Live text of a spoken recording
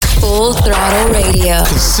Full Throttle Radio.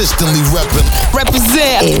 Consistently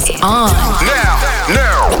Represent is on.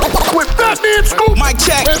 Now, with Fatman Scoop, Mic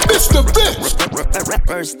check, and Mr. Vince.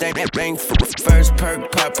 First thing, first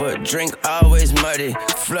perk, pop a drink, always muddy,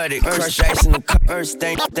 flooded, crush ice in the cup. First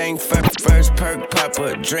thing, first perk, pop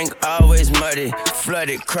a drink, always muddy,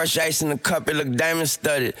 flooded, crush ice in the cup. It look diamond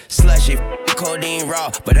studded, slushy, codeine raw,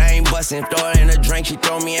 but I ain't bustin'. Throw her in a drink, she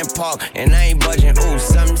throw me in park, and I ain't budging. Ooh,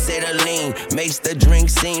 some say the lean makes the drink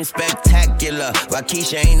seem spectacular.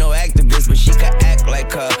 Waukesha ain't no activist, but she could act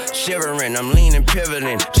like her. Shivering, I'm leaning,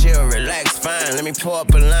 pivoting, chill, relax, fine. Let me pour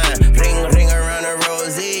up a line, ring around the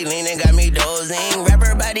rosy. Leaning got me dozing. Wrap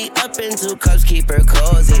her body up in 2 cups, keep her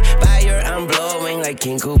cozy. Fire, I'm blowing like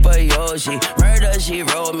King Koopa Yoshi. Murder, she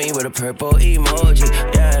rolled me with a purple emoji.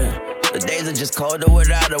 Yeah. The days are just colder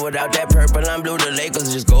without her. Without that purple, I'm blue. The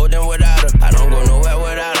Lakers just golden without her. I don't go nowhere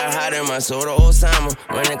without her. Hiding my soul to Osama.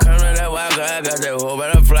 When it comes to that wild girl, I got that whole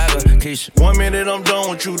better flagger. Keisha. 1 minute I'm done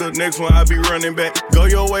with you, the next one I be running back. Go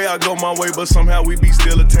your way, I go my way, but somehow we be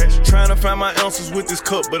still attached. Trying to find my answers with this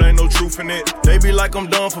cup, but ain't no truth in it. They be like I'm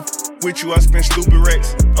done for with you, I spend stupid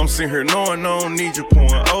racks. I'm sitting here knowing I don't need you,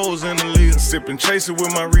 pouring O's in the lid, sipping, chasing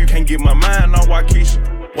with my reef. Can't get my mind on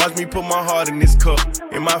Waukesha. Watch me put my heart in this cup.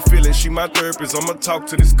 In my feelings, she my therapist, I'ma talk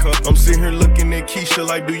to this cup. I'm sitting here looking at Keisha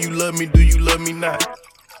like, do you love me, do you love me not?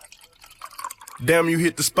 Damn, you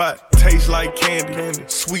hit the spot. Taste like candy,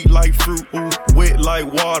 sweet like fruit, ooh, wet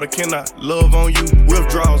like water. Can I love on you?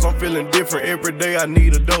 Withdrawals, I'm feeling different. Every day I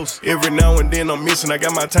need a dose. Every now and then I'm missing. I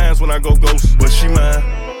got my times when I go ghost. But she mine,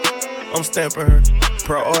 I'm stamping her.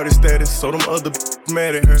 Priority status, so them other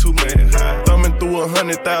mad at her. Too mad high. Thumbing through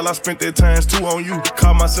 100,000, I spent that times 2 on you.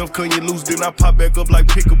 Caught myself cutting you loose, then I pop back up like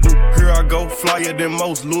Pickaboo. Here I go, flyer than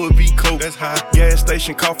most, Louis V. Coke. That's high. Gas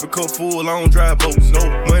station, coffee cup full, I don't drive boats.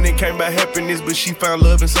 No money came by happiness, but she found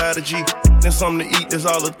love inside a G. Then something to eat, that's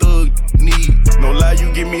all a thug need. No lie,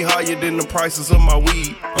 you get me higher than the prices of my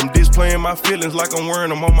weed. I'm displaying my feelings like I'm wearing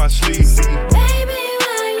them on my sleeve. Baby,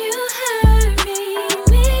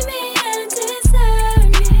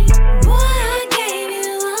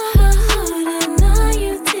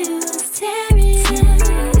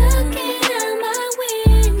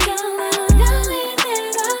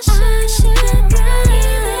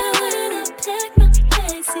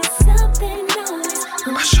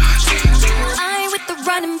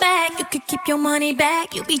 keep your money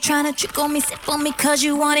back. You be tryna trick on me, sip on me, cause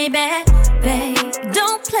you want it back. Babe,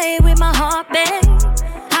 don't play with my heart, babe.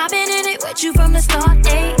 I've been in it with you from the start,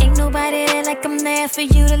 ayy. Ain't nobody there like I'm there for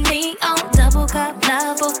you to lean on. Double cup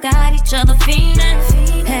love, both got each other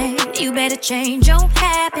feeling. Hey, you better change your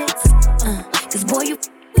habits, cause boy, you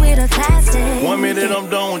with a classic. 1 minute I'm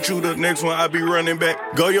done with you, the next one I be running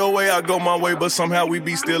back. Go your way, I go my way, but somehow we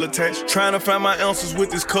be still attached. Trying to find my answers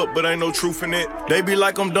with this cup, but ain't no truth in it. They be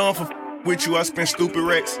like I'm done for with you, I spend stupid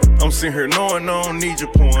racks. I'm sitting here knowing I don't need you,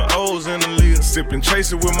 pouring O's in the lid, sipping,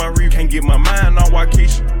 chasing with my reef. Can't get my mind on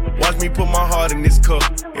Waukesha. Watch me put my heart in this cup.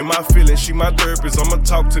 In my feelings, she my therapist, I'ma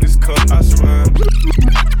talk to this cup. I swear.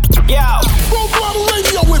 Yo, Full Throttle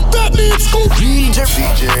Radio with Fatman Scoop, DJ,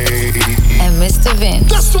 and Mr. Vince.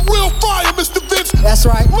 That's the real fire, Mr. Vince. That's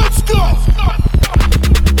right. Let's go.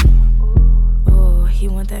 Oh, he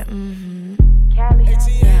want that, Cali,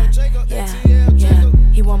 yeah.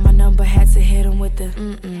 He want my number, had to hit him with the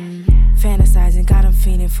fantasizing, got him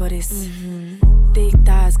fiending for this. Thick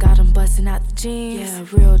thighs, got him busting out the jeans. Yeah,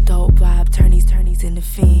 real dope vibe, turnies into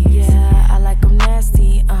fiends. Yeah, I like him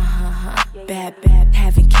nasty, Bad,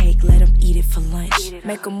 having cake, let him eat it for lunch.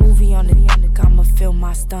 Make a movie on the I'ma film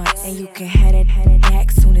my stunts. And you can have that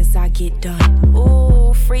back soon as I get done.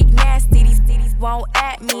 Ooh, freak nasty, these won't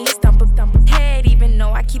at me. Stump a head, even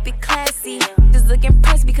though I keep it classy. Just look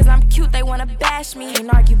impressed because I'm cute, they wanna bash me. And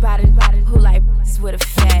argue about it, who like this with a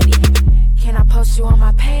fatty. Can I post you on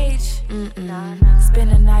my page?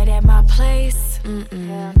 Spend a night at my place?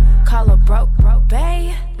 Call her broke,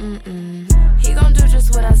 bae? He gon' do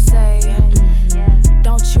just what I say.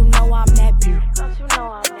 Don't you know I'm that beaut?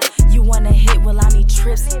 You wanna hit, well I need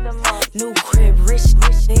trips. New crib, rich,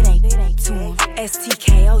 it ain't to him.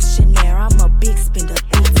 STKO Chanel, I'm a big spender,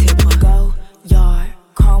 big tipper. Go yard,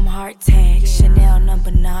 chrome heart tag, Chanel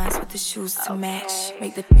number 9s with the shoes to match.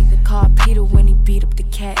 Make the call Peter when he beat up the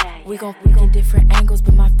cat. We gon' get different angles,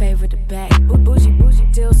 but my favorite the back. Bougie,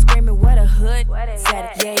 still screaming, what a hood. Said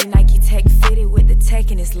yay, Nike Tech fitted with the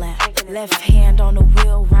tech in his lap. Left hand on the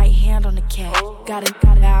wheel, right hand on the cat. Got it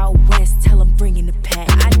out west, tell him bring in the pack.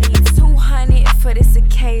 I need 200 for this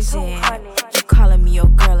occasion. You calling me your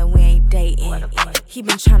girl and we ain't dating. He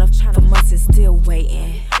been tryna for months and still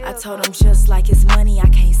waiting. I told him just like his money, I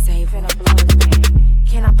can't save it.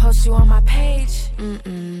 Can I post you on my page?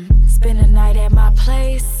 spend a night at my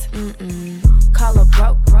place. Call a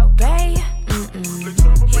broke bae.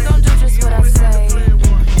 He gon' do just what I say.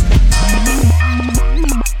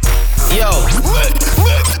 Yo,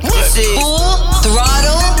 Full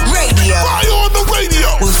Throttle Radio. Fire on the radio.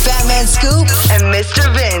 With Fatman Scoop and Mr.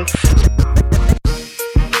 Vince.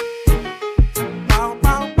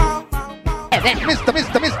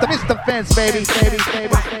 Mr. Vince, baby.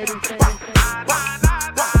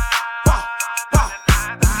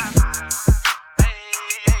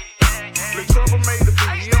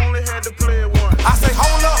 I say,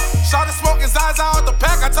 hold up. Shawty smoking Zaza out the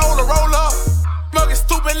pack. I told her, roll up. Smoking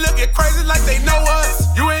stupid, looking crazy like they know us.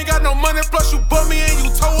 You ain't got no money, plus you bum me and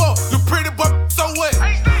you toe up. You pretty, but so what?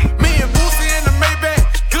 Me and Boosie in the Maybach.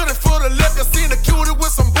 Good for the liquor. Seen a cutie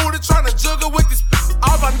with some booty trying to juggle with this.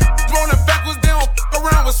 All my rolling backwards, they don't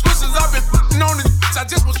around with switches. I've been on this. I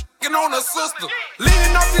just was on her sister.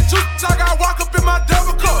 Leaning off the juice, I got walk up in my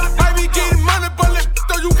double cup. Might be getting money, but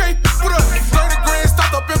though you can't with us. 30 grand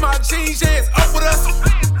stopped up in my jeans, yeah, it's up with us.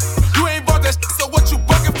 You ain't bought that shit, so what you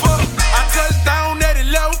bucking for? I touched down at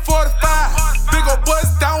 11:45. Big ol' buzz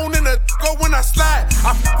down in the go when I slide.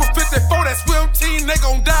 I with 54, that swim team, they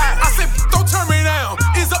gon' die. I said, don't turn me down.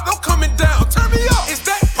 It's up, don't coming down. Turn me up. It's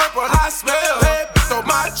that purple high smell. Head on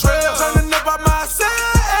my trail. Turning up by myself.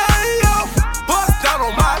 Bust down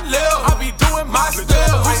on my lip. I be doing my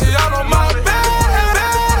style. Pushing out on my back.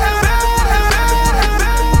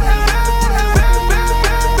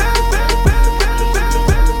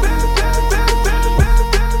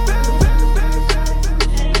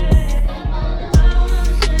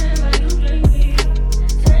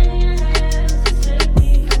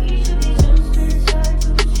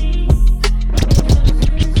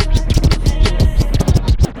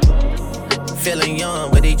 feeling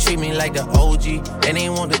young, but they treat me like the OG. And they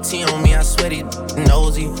want the T on me, I swear they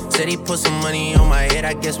nosy. Said he put some money on my head,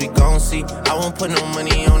 I guess we gon' see. I won't put no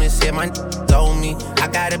money on his head, my told me. I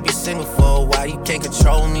gotta be single for a while, you can't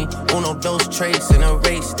control me. Uno, those traits in a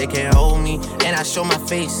race, they can't hold me. And I show my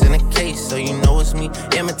face in a case, so you know it's me.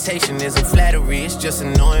 Imitation isn't flattery, it's just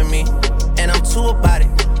annoying me. And I'm too about it.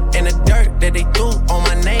 And the dirt that they threw on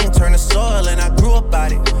my name turned to soil, and I grew up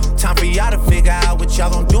about it. Time for y'all to figure out what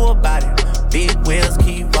y'all gon' do about it. Big wheels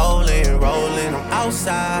keep rolling, rolling. I'm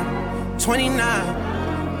outside, 29,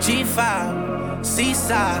 G5,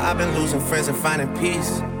 Seaside. I've been losing friends and finding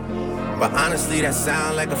peace. But honestly, that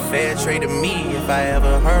sound like a fair trade to me. If I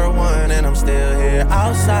ever heard one, and I'm still here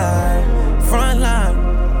outside, front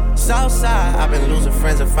line, south side. I've been losing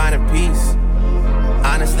friends and finding peace.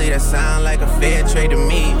 Honestly, that sound like a fair trade to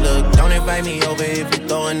me. Look, don't invite me over if you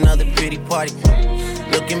throw another pretty party.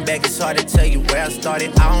 Looking back, it's hard to tell you where I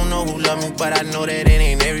started. I don't know who loved me, but I know that it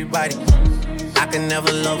ain't everybody. I can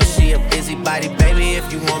never love her, she a busybody. Baby,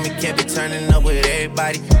 if you want me, can't be turning up with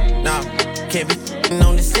everybody. Nah, can't be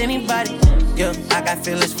on this anybody. Yeah, I got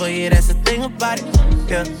feelings for you, that's the thing about it.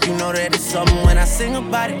 Yeah, you know that it's something when I sing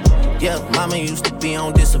about it. Yeah, mama used to be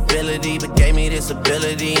on disability, but gave me this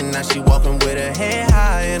ability. And now she walking with her head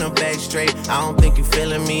high and her back straight. I don't think you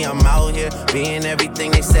feeling me, I'm out here being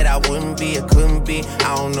everything they said I wouldn't be or couldn't be.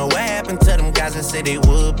 I don't know what happened to them guys that said they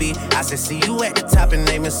would be. I said, see you at the top and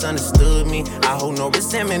they misunderstood me. I hold no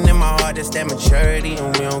resentment in my heart, that's that maturity.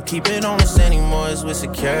 And we don't keep it on us anymore, it's with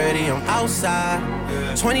security. I'm outside,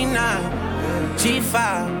 29,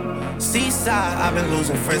 G5, Seaside. I've been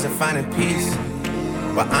losing friends and finding peace.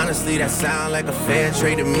 But honestly, that sound like a fair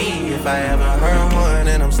trade to me. If I ever heard one,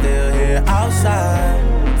 and I'm still here outside,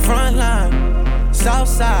 front line, south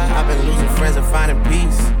side. I've been losing friends and finding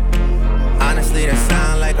peace. Honestly, that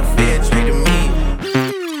sound like a fair trade to me.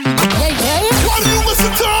 Why do you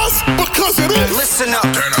listen to us? Because it is. Listen up.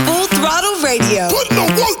 Full Throttle Radio. Put no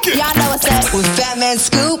work in. Y'all know what's up. With Fatman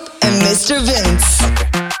Scoop and Mr. Vince.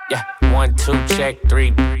 Yeah, 1, 2, check,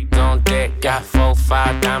 3 on deck. Got 4,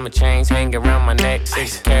 5 diamond chains hanging around my neck.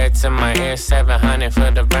 6 carats in my ear, 700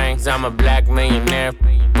 for the rings. I'm a black millionaire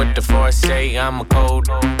with the foresight. I'm a cold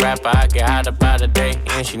rapper, I get hot about a day.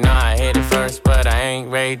 And she know I hit it first, but I ain't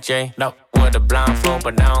Ray J. No, with a blindfold,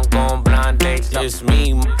 but I don't go on blind dates. Just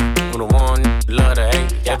me, with the one, love to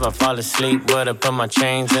hate. If I fall asleep, would've put my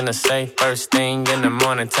chains in the safe. First thing in the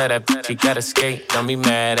morning, tell that bitch she gotta skate. Don't be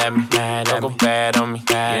mad at me, don't go bad on me.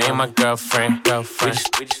 You ain't my girlfriend. We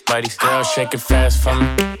just buddies. Girl, shake it fast for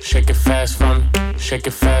me, shake it fast for me. shake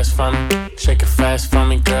it fast for me. Shake it fast for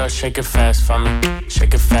me, girl, shake it fast for me.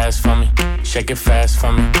 Shake it fast for me. Shake it fast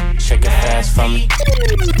for me. Shake it fast for me.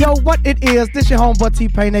 Yo, what it is? This your homeboy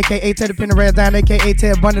T-Pain, aka Teddy Pendergrass down, aka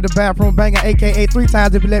Ted Bundy the bathroom banger, aka 3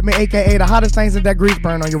 times if you let me, aka the hottest things in that grease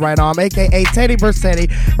burn on your right arm, aka Teddy Versetti.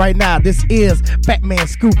 Right now, this is Fatman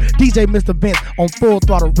Scoop, DJ Mr. Vince on Full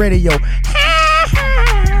Throttle Radio. She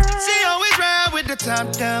always ride with the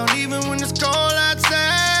top down, even when it's cold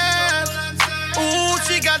outside. Ooh,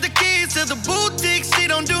 she got the keys to the boutique. She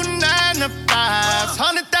don't do 9 to 5s.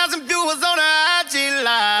 100,000 viewers on her IG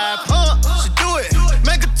live. She do it,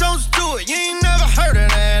 make a toast to it. You ain't never heard of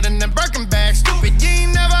that. And then Birkin bag, stupid. You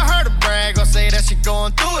ain't never heard her brag or say that she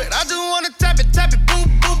going through it. I just wanna tap it, boop,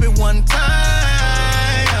 boop it one time.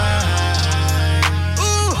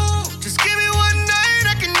 Ooh, just give me one night,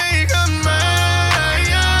 I can make her mine.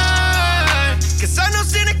 Cause I know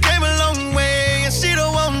she done came a long way, and she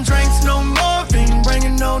don't want drinks no more. Ain't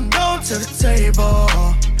bringing no dough to the table.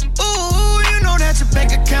 Ooh, you know that your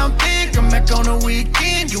bank account big. Come back on the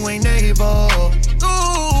weekend, you ain't able.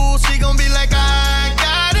 Ooh, she gon' be like, I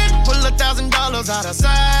got it. Pull $1,000 out of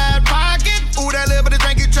side pocket. Ooh, that little bit of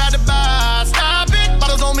drink you tried to buy, stop it.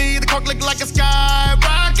 Bottles on me, the cork look like a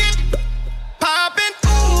skyrocket. Poppin',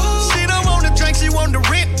 ooh, she don't want the drink, she want the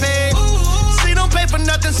rent paid. She don't pay for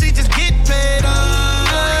nothing, she just get paid.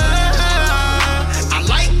 I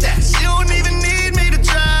like that, she don't even need me to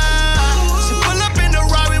try. She pull up in the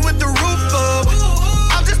Rari with the roof up.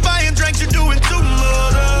 I'm just buying drinks, you doing too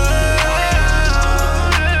much.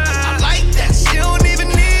 I like that, she don't even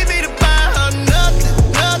need me to buy her nothing.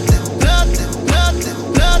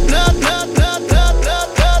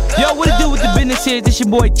 Yo, what it do with the business here? This your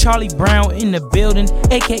boy Charlie Brown in the building,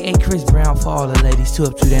 aka Chris Brown for all the ladies, 2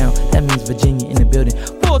 up, 2 down. That means Virginia in the building.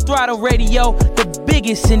 Full Throttle Radio, the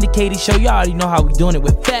biggest syndicated show. Y'all already know how we doing it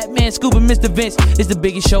with Fatman Scoop and Mr. Vince. It's the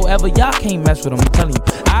biggest show ever. Y'all can't mess with them, I'm telling you.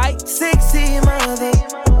 Alright? Sexy mother,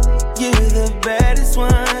 you're the baddest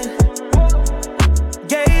one.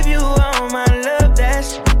 Gave you all my love,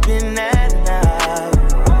 that's been that now.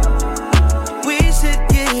 We should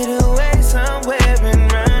get away somewhere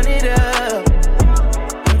and run it up.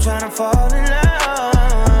 I'm tryna fall in love.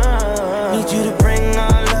 Need you to bring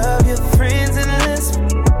all of your friends and let's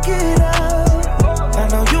get up. I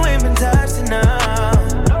know you ain't been touched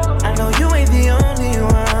enough. I know you ain't the only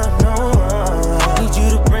one, no. Need you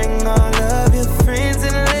to bring all of your friends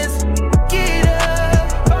and let's get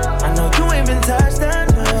up. I know you ain't been touched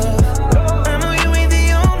enough. I know you ain't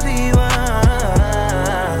the only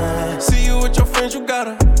one. See you with your friends, you got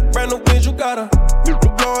her. Brand new things, you got her. You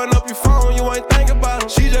blowing up your phone, you ain't thinking about her.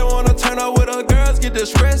 She just wanna turn up with her girls, get the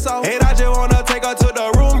stress off. And I just wanna take her to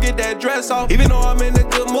the room, get that dress off. Even though I'm in a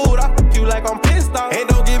good mood, I f you like I'm pissed off. And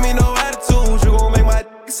don't give me no attitude, you gon' make my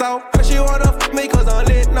dick soft. Her she wanna f me cause I'm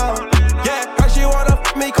lit now. Yeah, her she wanna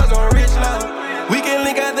f me cause I'm rich now. We can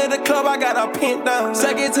link after the club, I got her pinned down.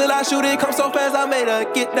 Second till I shoot it, come so fast, I made her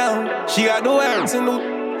get down. She got the words in the,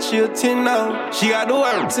 she a 10 now. She got the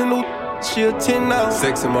words in the, she a 10 now.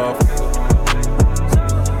 Sexy motherfucker.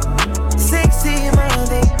 Sexy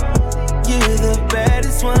mother, you're the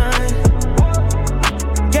baddest one.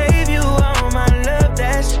 Gave you all my love,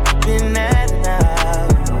 that's been that now.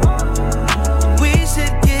 We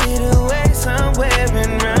should get away somewhere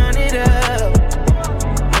and run it up.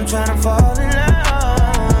 I'm tryna fall in love.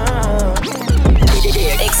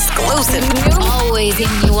 Exclusive. Always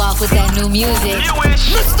hitting you off with that new music.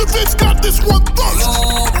 Mr. Vince got this one first.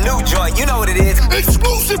 New joint, you know what it is.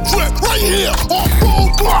 Exclusive track right here on Full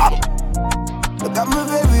Throttle. I got my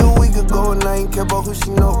baby a week ago and I ain't care about who she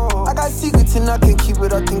know. I got secrets and I can't keep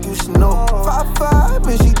it, I think you should know. 5'5",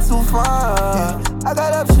 and she too fine. I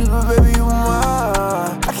got options, but baby, you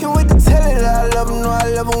mine. I can't wait to tell her that I love her, know I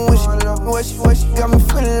love her when she got me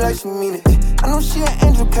feeling like she mean it. I know she an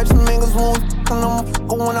angel, catching mangoes when we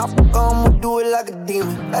when I fuck her, I'ma do it like a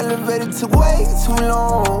demon. Elevated took way too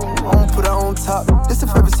long, I'ma put her on top. This a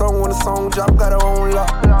favorite song when the song drop, got her own lock.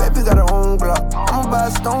 Baby got her own block, I'ma buy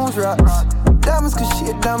stones rocks. Diamonds cause she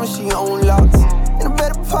a diamond, she own locks. In a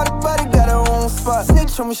better party, body got her own spot.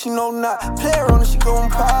 Snitch on me, she know not. Play her on it, she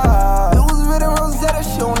gon' pop. It was written Rosetta,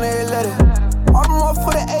 she on every letter. All them off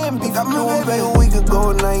for the A and B. Got me baby a week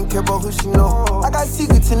ago and I ain't care about who she know. I got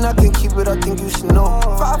secrets and I can't keep it, I think you should know.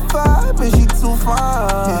 5'5", and she too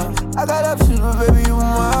fine. I got options, but baby, you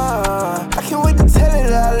mine. I can't wait to tell her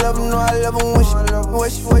that I love her, know I love her when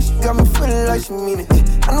she got me feeling like she mean it.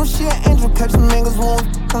 I know she an angel, catching mangoes when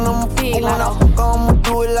I'ma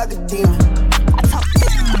do it like a demon.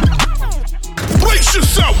 Brace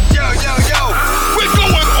yourself. Yo. We're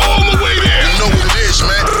going all the way there. You know what it is,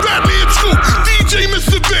 man. Fatman Scoop, DJ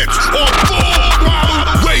Mr. Vince on Full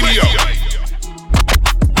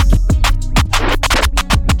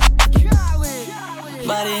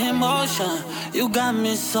You got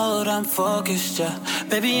me so damn focused, yeah.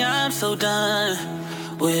 Baby, I'm so done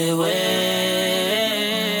with waiting.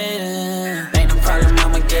 Ain't no problem,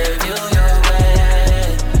 I'ma give you your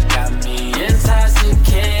way. Got me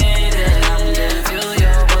intoxicated, I'ma give you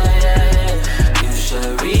your way. You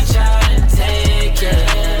should reach out and take it.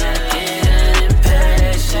 I'm getting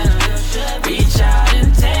impatient. Reach out and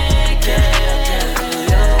take it. Give you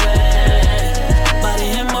your way. Body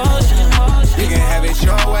in motion. You can have it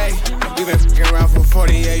your way. You been f***ing around for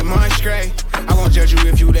 48 months straight. I won't judge you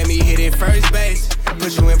if you let me hit it first base.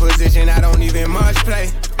 Put you in position I don't even much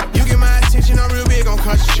play. You get my attention, I'm real big on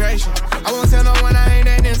concentration. I won't tell no one I ain't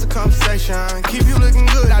that into conversation. Keep you looking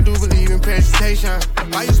good, I do believe in presentation.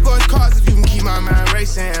 Why you sports cars if you can keep my mind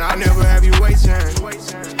racing? I'll never have you waiting.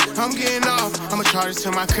 I'm getting off, I'ma charge it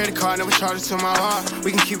to my credit card, never charge it to my heart.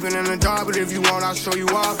 We can keep it in the dark, but if you want, I'll show you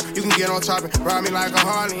off. You can get on top and ride me like a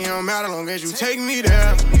Harley. It don't matter long as you take me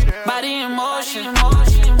there. Body in motion.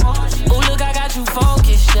 Ooh, look, I got you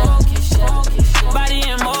focused, yeah. Body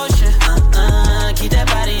in motion. Keep that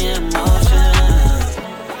body in motion.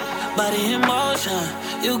 Body in motion.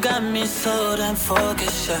 You got me so damn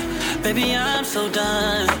focused, yeah. Baby, I'm so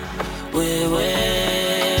done with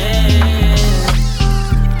waiting.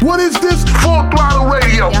 What is this Throttle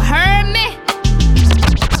Radio? You heard me?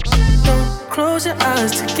 Don't close your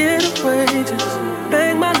eyes to get away. Just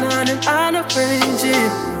bang my line and I'll arrange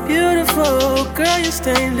it. Beautiful, girl, you're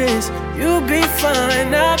stainless. You'll be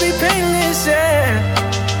fine, I'll be painless,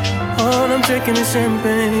 yeah. All I'm drinking is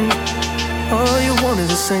champagne. All you want is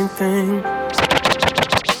the same thing.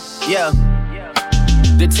 Yeah.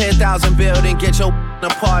 The 10,000 building, get your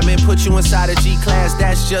apartment, put you inside a G-Class,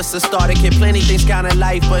 that's just a starter kit. Plenty things count in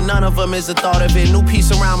life, but none of them is the thought of it. New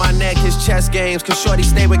piece around my neck, his chess games. Cause shorty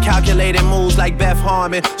stay with calculated moves like Beth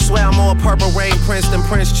Harmon. Swear I'm more Purple Rain Prince than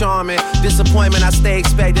Prince Charming. Disappointment, I stay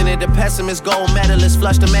expecting it. The pessimist, gold medalist,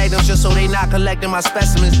 flush the magnums just so they not collecting my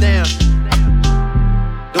specimens, damn.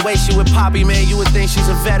 The way she with Poppy, man, you would think she's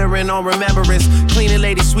a veteran on remembrance. Cleaning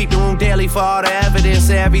lady, sweep the room daily for all the evidence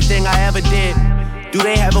of everything I ever did. Do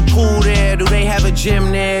they have a pool there? Do they have a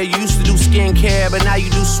gym there? You used to do skincare, but now you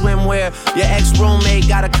do swimwear. Your ex-roommate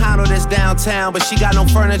got a condo that's downtown, but she got no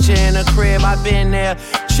furniture in her crib. I've been there.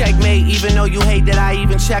 Checkmate, even though you hate that I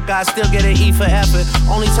even check her, I still get an E for effort.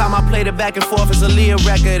 Only time I play the back and forth is a Leah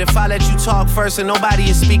record. If I let you talk first and nobody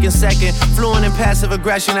is speaking second. Fluent in passive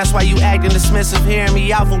aggression, that's why you acting dismissive. Hearing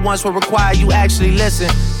me out for once will require you actually listen.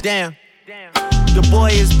 Damn. The boy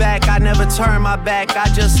is back, I never turn my back. I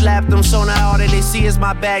just slapped him, so now all that they see is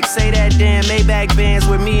my back. Say that damn Maybach bands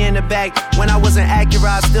with me in the back. When I wasn't accurate,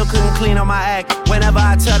 I still couldn't clean on my act. Whenever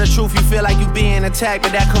I tell the truth, you feel like you being attacked,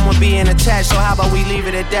 but that come with being attached, so how about we leave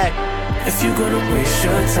it at that? If you're gonna waste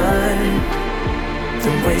your time,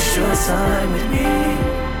 then waste your time with me.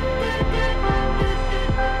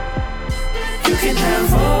 You can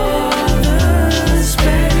have all the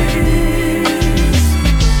space,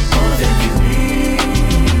 all that you need.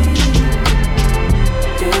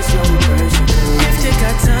 There's no pressure if you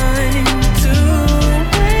got time to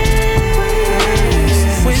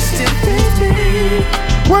waste it with me.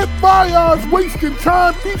 Brent Bayard's Wasting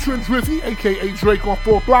Time featuring Drizzy, aka Drake on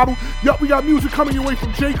Full Throttle. Yup, we got music coming your way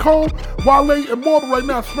from J. Cole, Wale, and more, but right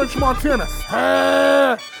now, French Montana.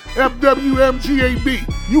 FWMGAB.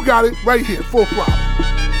 You got it right here, Full Throttle.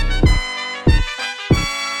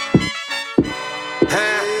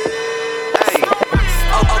 Hey,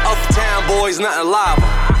 uptown boys, nothing live.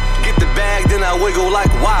 Get the bag, then I wiggle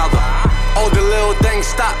like Wilder. All the little things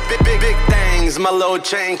stop, big things. My little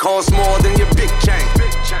chain costs more than your big chain.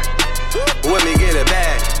 Let me get it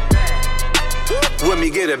back. Let me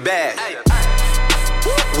get it back.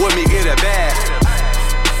 Let me get it back.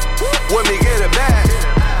 Let me get it back.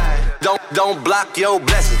 Don't block your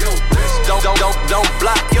blessings. Don't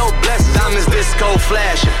block your blessings. Diamonds disco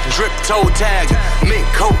flashing, drip toe tagging, mink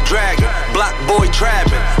coat dragging, block boy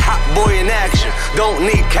trapping, hot boy in action. Don't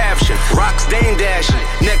need caption. Rocks dame dashing,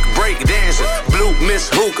 neck break dancing, blue miss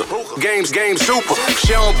hookah. Games super.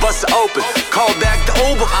 She don't bust it open. Call back the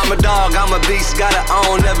Uber. I'm a dog, I'm a beast. Gotta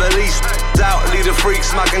own, never lease. Out, lead the freaks,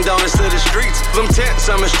 smocking donuts to the streets. Them tents,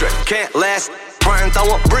 I'm a strip. Can't last. Frying,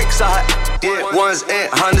 throwing bricks out. Yeah, ones and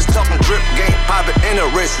hundreds, talking drip game, popping in a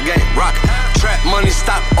wrist game, rockin'. Trap money,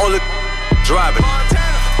 stop all the driving.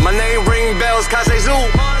 My name ring bells, Kase Zoo.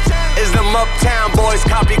 Is them uptown boys,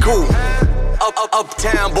 copy cool.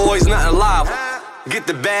 Uptown boys, nothing live. Get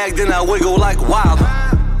the bag, then I wiggle like Wilder.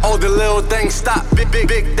 All the little things stop,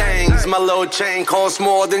 big things. My little chain costs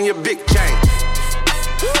more than your big chain.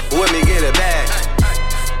 Let me get it back.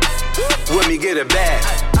 Let me get it back.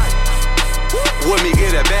 Let me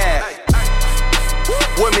get it back.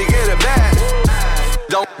 With me, get a bag.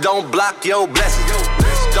 Don't block your blessings.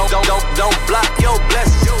 Don't block your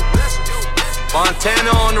blessings.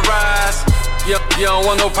 Montana on the rise. You don't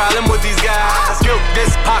want no problem with these guys. Skip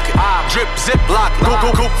this pocket, drip, zip, lock,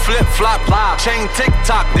 goop, flip, flop, chain, tick,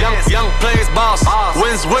 tock. Young players, boss,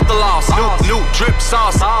 wins with the loss. New drip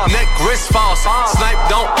sauce, neck, wrist false. Snipe,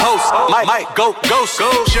 don't post, might go ghost.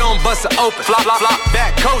 She don't bust it open, flop,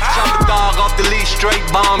 back coach. Chop the dog off the leash, straight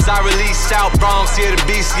bombs. I release South Bronx, here the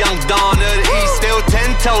beast, young Dawn of the East. Still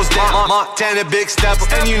 10 toes down, Montana big stepper.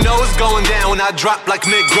 And you know it's going down when I drop like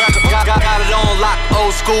Mick Greco. Got it on lock,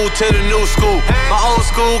 old school to the new school. My old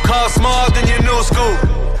school costs more than your new school.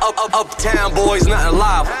 Uptown boys, nothing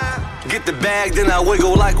live. Get the bag, then I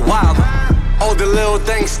wiggle like wild. All the little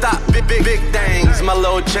things stop, big things. My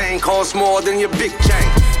little chain costs more than your big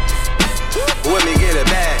chain. With me get a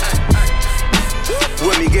bag.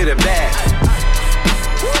 With me get a bag.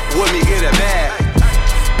 With me get a bag.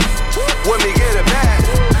 With me get a bag.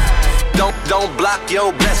 Don't block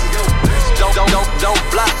your blessings. Don't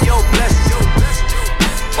block your blessings.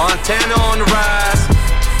 Montana on the rise.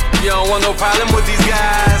 You don't want no problem with these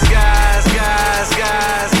guys.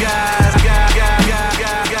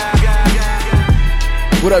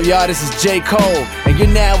 What up, y'all? This is J. Cole, and you're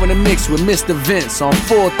now in the mix with Mr. Vince on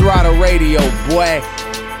Full Throttle Radio, boy.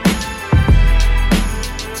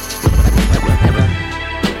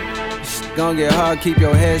 Gonna get hard, keep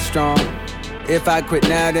your head strong. If I quit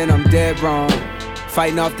now, then I'm dead wrong.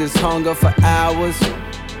 Fighting off this hunger for hours.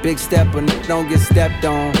 Big step, but don't get stepped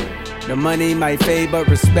on. The money might fade, but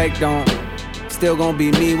respect don't. Still gonna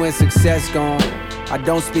be me when success gone. I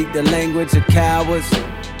don't speak the language of cowards.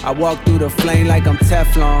 I walk through the flame like I'm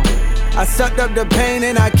Teflon. I sucked up the pain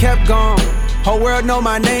and I kept going. Whole world know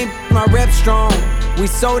my name, my rep strong. We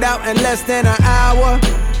sold out in less than an hour.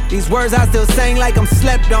 These words I still sang like I'm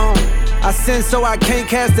slept on. I sin so I can't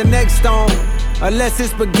cast the next stone, unless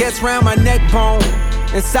it's baguettes round my neck bone.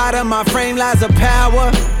 Inside of my frame lies a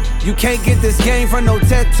power. You can't get this game from no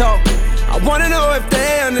TED Talk. I wanna know if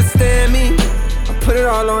they understand me. I put it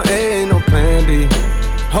all on A, ain't no plan B.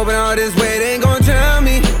 Hoping all this weight ain't gon' drown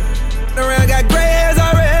me. Around got gray hairs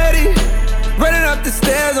already. Running up the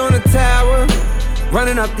stairs on the tower.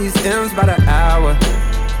 Running up these M's by the hour.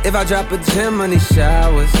 If I drop a gem on these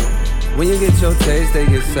showers, when you get your taste, they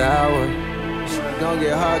get sour. Don't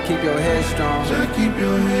get hard, keep your head strong. Just keep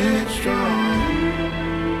your head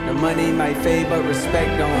strong. The money might fade, but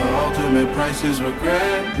respect don't. The ultimate price is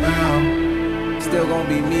regret now. Still gon'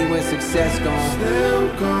 be me when success gone. Still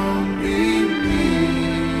gon' be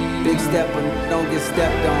me. Big step, but don't get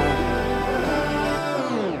stepped on.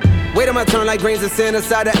 Wait on my turn like grains of sand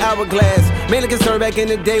inside the hourglass. Mainly concerned back in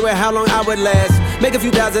the day with how long I would last. Make a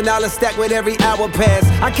few $1,000 stack with every hour pass.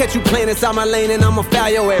 I catch you playing inside my lane and I'ma foul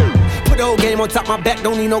your ass. Put the whole game on top my back,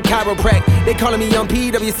 don't need no chiropract. They calling me young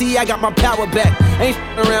PWC, I got my power back. Ain't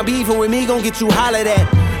around beefing with me, gon' get you hollered at.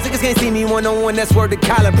 Niggas can't see me one-on-one, that's word to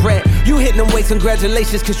collar Pratt. You hitting them weights,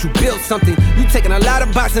 congratulations, cause you built something. You taking a lot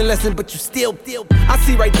of boxing lessons, but you still. I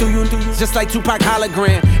see right through you, just like Tupac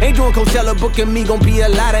hologram. Ain't doing Coachella, booking me, gon' be a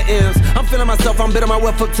lot of M's. I'm feeling myself, I'm building my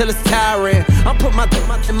wealth up till it's tiring. I'm putting my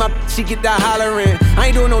she get that hollering. I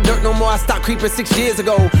ain't doing no dirt no more, I stopped creeping 6 years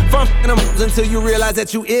ago. From them until you realize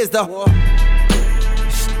that you is the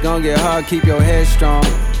Gonna get hard, keep your head strong.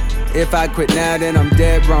 If I quit now, then I'm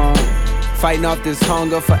dead wrong. Fighting off this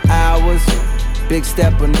hunger for hours. Big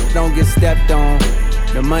step, but don't get stepped on.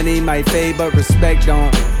 The money might fade, but respect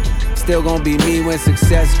don't. Still gonna be me when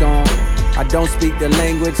success gone. I don't speak the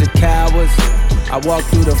language of cowards. I walk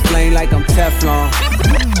through the flame like I'm Teflon.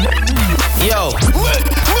 Yo,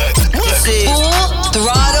 this is Full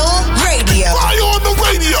Throttle Radio. Fire on the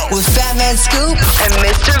radio with Fatman Scoop and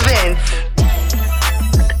Mr. Vince.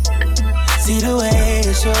 See the way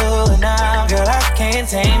you're showing now, girl, I can't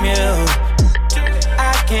tame you.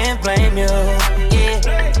 I can't blame you. Yeah,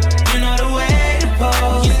 you know the way to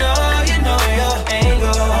pose. You know your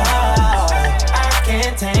angle. I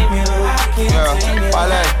can't tame you. I can't tame you.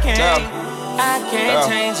 I can't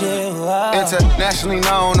change you. Internationally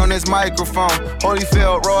known on this microphone.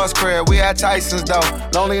 Holyfield, Ross Crab, we had Tyson's though.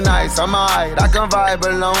 Lonely nights, I'm alright, I can vibe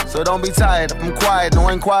alone. So don't be tired, I'm quiet, no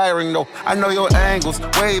inquiring though. I know your angles,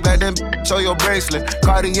 way back then, show your bracelet.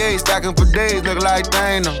 Cartier stacking for days, look like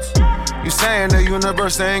Thanos. You saying the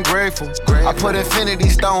universe ain't grateful. I put infinity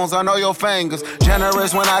stones on all your fingers.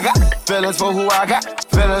 Generous when I got feelings for who I got.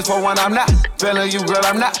 Feelings for when I'm not. Feeling you, girl,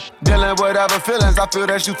 I'm not. Dealing with other feelings, I feel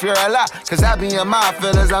that you fear a lot. Cause I be in my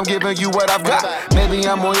feelings, I'm giving you what I've got. Maybe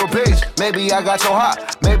I'm on your page, maybe I got your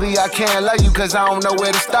heart. Maybe I can't love you cause I don't know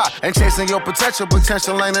where to start. And chasing your potential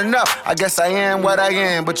ain't enough. I guess I am what I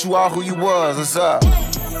am, but you are who you was, what's up?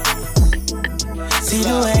 See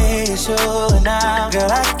the way you're showing now,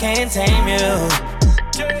 girl, I can't tame you.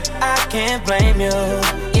 I can't blame you,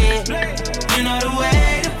 yeah. You know the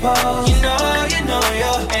way to pose, you know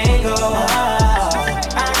your angle.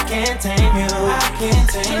 I can't tame you, I can't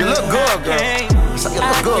tame you. You look good, girl. You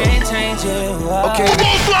look good. I can't change you. Okay.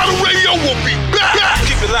 Throttle Radio will be back.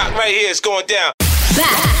 Keep it locked right here, it's going down.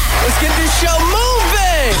 Back. Let's get this show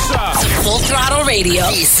moving. Full Throttle Radio.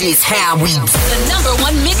 This is how we do. The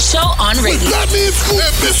 #1 mix show on radio. Fatman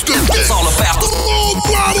and Mr. It's all about Full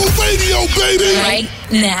Throttle Radio, baby. Right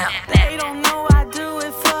now. They don't know I do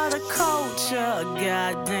it for the culture.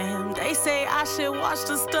 Goddamn. They say I should watch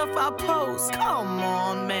the stuff I post. Come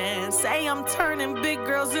on, man. Say I'm turning big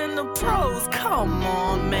girls into pros. Come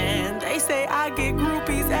on, man. They say I get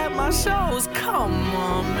groupies at my shows. Come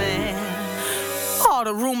on, man. All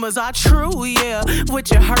the rumors are true, yeah.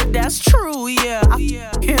 What you heard, that's true, yeah.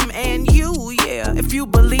 Him and you, yeah. If you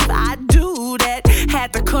believe I do that,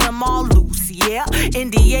 had to cut them all loose, yeah.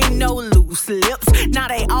 Indy ain't no loose lips. Now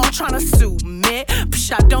they all tryna sue me.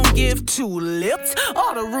 Psh, I don't give two lips.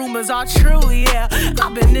 All the rumors are true, yeah.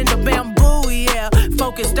 I've been in the bamboo, yeah.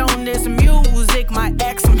 Focused on this music. My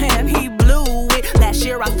ex-man, he blew it. Last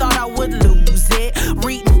year I thought I would lose it.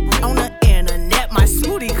 Reading on the internet, my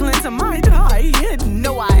smoothie cleanser might die.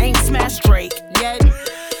 No, I ain't smashed Drake yet.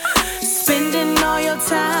 Spending all your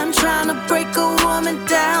time trying to break a woman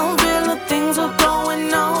down. Real things are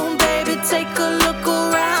going on, baby, take a look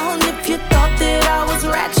around. If you thought that I was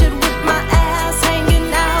ratchet with my ass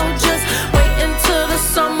hanging out, just wait until the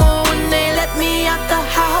summer when they let me out the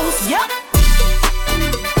house. Yep.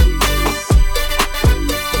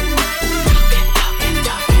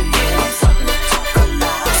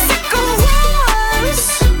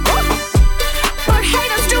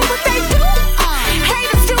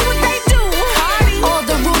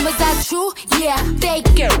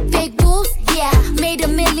 Fake boobs, yeah. Made a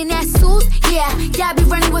million ass suits, yeah. Y'all be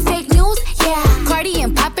running with fake news, yeah. Cardi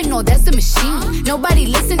and poppin', no, that's a machine. Nobody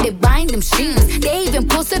listen, they buying them streams. They even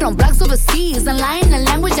posted on blogs overseas and lying a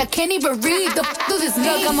language I can't even read. The f*** is this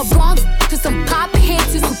me? I'm a Bronx to some pop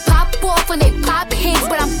hits. Used to pop off when they pop hits,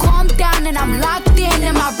 but I'm calmed down and I'm locked in,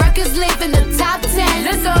 and my records live in the top 10.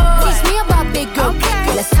 Let's go. Teach me about big girl.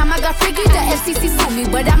 Okay. Last time I got freaky, the FCC sued me,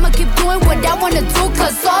 but I'ma keep doing what I wanna do,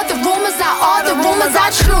 cause all the rumors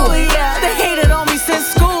are true. Yeah, they hated on me since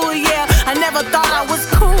school, yeah. I never thought I was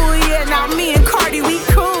cool, yeah. Now me and Cardi, we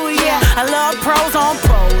cool, yeah. I love pros on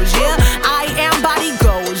pros, yeah. I am body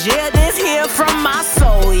goals, yeah. This here from my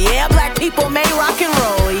soul, yeah. Black people may rock and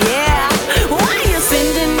roll, yeah. Why you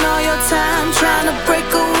spending all your time trying to break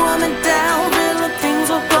a woman down? Real things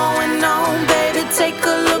are going on, baby, take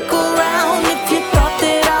a look around. If you thought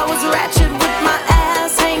that I was ratchet with my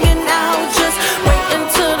ass hanging out, just wait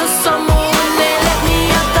until the summer when they let me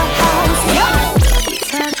out the house. Yo!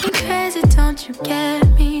 Talking crazy, don't you get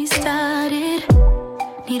me started.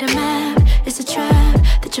 Need a map, it's a trap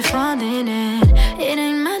that you're falling in. It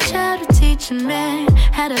ain't my job to teach a man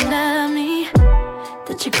how to love me.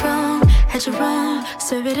 That you're grown, had you wrong,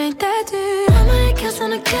 so it ain't that deep. I'm my cash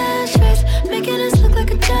on a cash race, making us look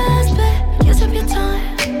like a jazz band. Use up your time,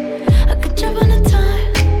 I could jump on the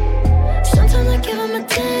time. Sometimes I give him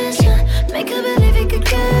attention, make her believe he could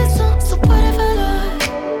get some. So whatever, Lord,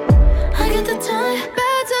 I get the time.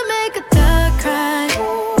 Bad to make a thug cry,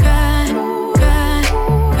 cry, cry,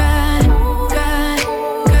 cry, cry,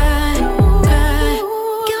 cry, cry.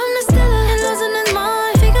 Give him the Stella and losing his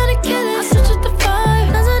mind. If he gotta kill it, I switch with the vibe.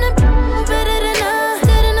 Nothing in better than us,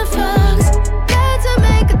 dead in the fox. Bad to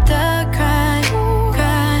make a thug cry,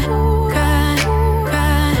 cry, cry,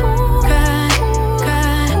 cry, cry,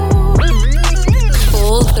 cry.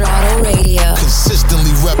 Full Throttle Radio.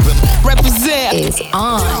 Consistently Represent is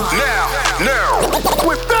on. Now.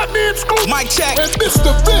 With Fatman Scoop, Mic check. and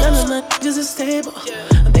Mr. Vince. None of my just is stable.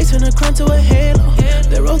 They turn a crown to a halo.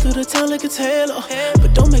 They roll through the town like it's Halo.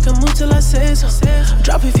 But don't make a move till I say so.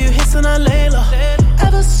 Drop a few hits and I lay low.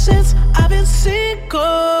 Ever since I've been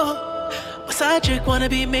single, my side chick wanna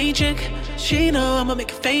be main chick. She know I'ma make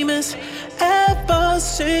it famous. Ever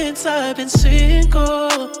since I've been single,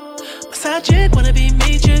 my side chick wanna be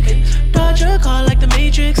main chick. Dodge a call like the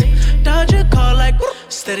Matrix. Dodge a call like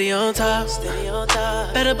steady on top.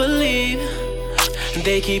 Better believe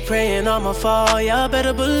They keep praying I'ma fall, y'all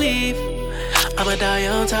better believe I'ma die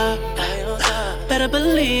on top, better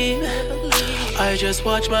believe I just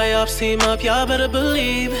watch my ops team up, y'all better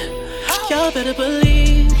believe Y'all better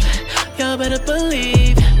believe, y'all better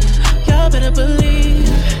believe Y'all better believe,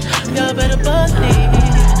 y'all better believe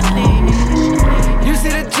You see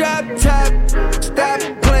the drop top, stop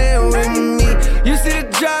playing with me. You see the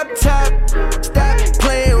drop top, stop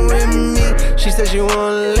playing with me. She says you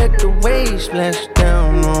wanna let the waves splash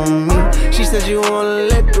down on me. She says you wanna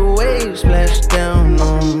let the waves splash down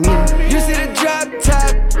on me. You see the drop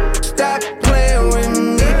top, stop playing with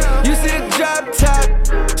me. You see the drop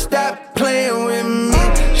top, stop playing with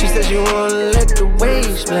me. She says you wanna let the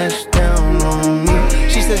waves splash down on me.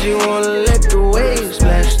 She says you wanna let the waves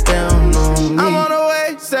splash down on me. I'm on the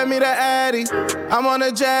way, send me the Addy. I'm on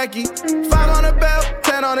the Jackie. 5 on the belt,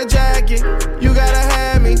 10 on the jacket. You gotta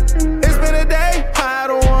have me. It's been a day, I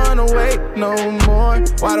don't wanna wait no more.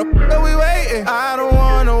 Why the f are we waiting? I don't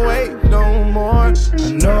wanna wait no more.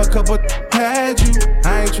 I know a couple had you.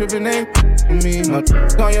 I ain't tripping, ain't me. My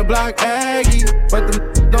on your block, Aggie, but the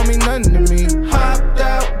don't mean nothing to me. Hopped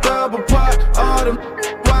out, double park, all them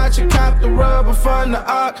watch you cop the rubber from the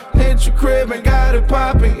arc. Hit your crib and got it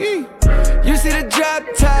popping. You see the drop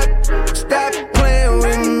top, stop playing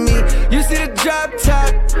with me. You see the drop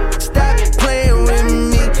top, stop playing with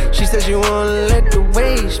me. She says you wanna let the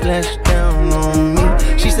waves splash down on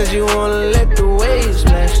me. She says you wanna let the waves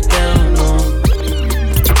splash down on me.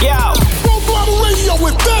 Yo! Throttle Radio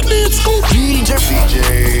with Fatman, Scoop, DJ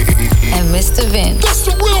and Mr. Vince. That's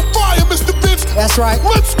the real fire, Mr. Vince. That's right.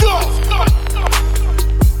 Let's go!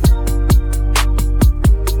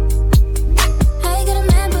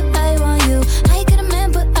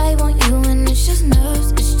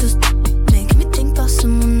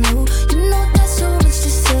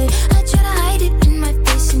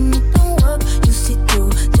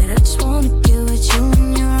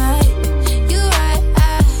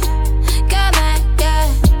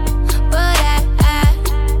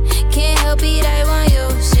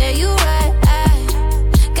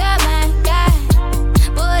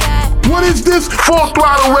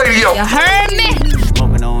 Throttle Radio. You heard me?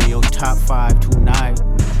 Smoking on your top 5 tonight.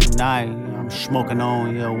 I'm smoking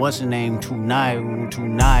on your what's the name tonight.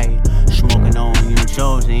 Smoking on your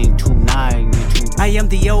chosen tonight. I am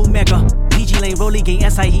the Omega. PG Lane, Rolly Gang,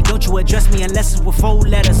 SIE. Don't you address me unless it's with 4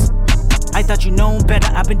 letters. I thought you known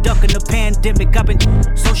better. I've been ducking the pandemic. I've been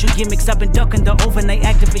social gimmicks. I've been ducking the overnight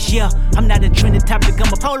activists. Yeah, I'm not a trending topic.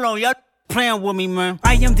 I'm a hold on, y'all. Playing with me, man.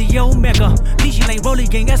 I am the Omega. PG Lane, Rolly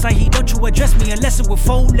Gang, SIE. Don't you address me unless it's with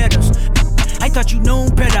 4 letters. I thought you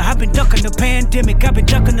known better. I've been ducking the pandemic. I've been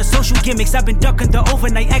ducking the social gimmicks. I've been ducking the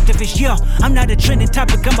overnight activists. Yeah, I'm not a trending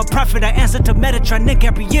topic. I'm a prophet. I answer to Metatron, Nick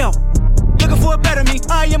Gabrielle. Looking for a better me.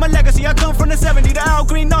 I am a legacy. I come from the 70s. The Al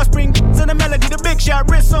Green, Offspring, and the melody. The big shot,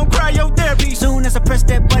 wrist on cryotherapy. Soon as I press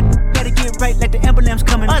that button, better get right like the emblem's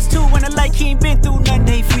coming. Us two when the light he ain't been through nothing.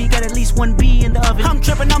 Day free, got at least 1 B in the oven. I'm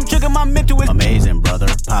tripping, I'm triggering my mental. Amazing, brother.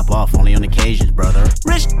 Pop off only on occasions, brother.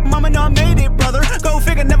 Rich mama know I made it, brother. Go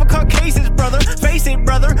figure, never caught cases, brother. Face it,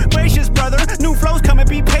 brother. Gracious, brother. New flows coming,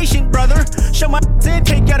 be patient, brother. Show my and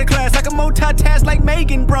take you out of class like a multitask like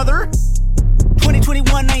Megan, brother.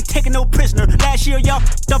 2021 ain't taking no prisoner. Last year y'all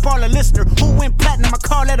up all the listener. Who went platinum? I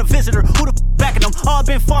call that a visitor. Who the backing them? All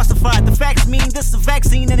been falsified. The facts mean this is a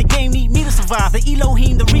vaccine and the game need me to survive. The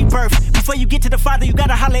Elohim, the rebirth. Before you get to the Father, you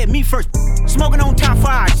gotta holler at me first. Smoking on top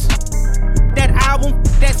 5s. That album,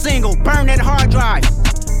 that single, burn that hard drive.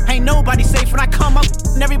 Ain't nobody safe when I come up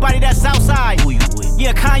and everybody that's outside. Who you with?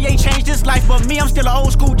 Yeah, Kanye changed his life, but me, I'm still an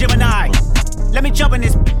old school Gemini. Let me jump in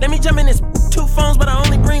this. 2 phones, but I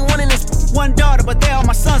only bring 1 in this. 1 daughter, but they all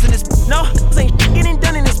my sons in this. No, ain't getting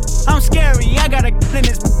done in this. I'm scary, I got a in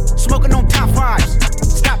this. Smoking on top 5s.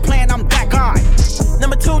 Stop playing, I'm that guy.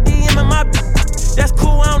 Number 2 DM in my. That's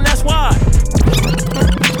cool, I don't, that's why.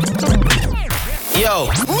 Yo,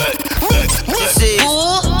 this is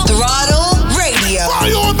Throttle Radio.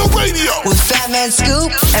 Fire on the radio with Fatman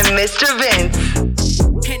Scoop and Mr. Vince.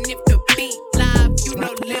 And if the beat live, you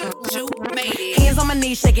know Lil Ju made it. Hands on my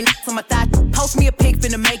knees, shaking on my thigh. Post me a pic,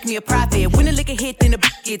 finna make me a profit. When the liquor hit, then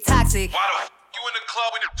the get toxic. You in the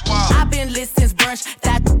club and it's wild. I've been lit since brunch.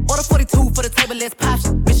 That order 42 for the table, let's pop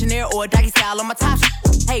shit. Missionaire or a doggy style on my top shit.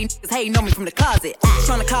 Hey, niggas hating on me from the closet.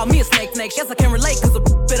 Tryna call me a snake. Guess I can relate, cause a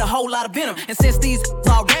bit a whole lot of venom. And since these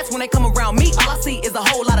all rats, when they come around me, all I see is a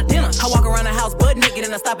whole lot of dinner. I walk around the house butt naked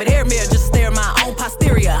and I stop at air mirror just to stare at my own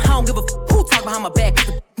posterior. I don't give a who talk behind my back, cause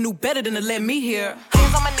the knew better than to let me hear.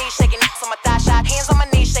 Hands on my knees, shaking on my thigh shot. Hands on my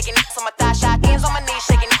knees, shaking on my thigh shot. Hands on my knees,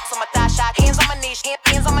 shaking on my thigh shot. Hands on my knees,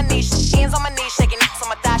 hands on my knees, hands on my knees, shaking on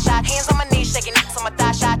my thigh shot. Hands on my knees, shaking on my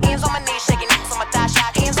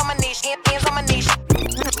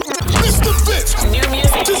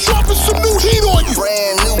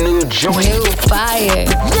New fire.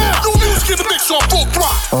 Now, new music in the mix on full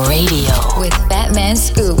throttle. Radio with Fatman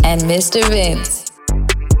Scoop and Mr. Vince.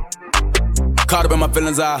 Caught up in my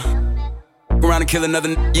feelings, around and kill another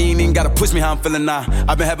You ain't even gotta push me how I'm feeling now.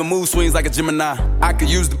 I've been having mood swings like a Gemini. I could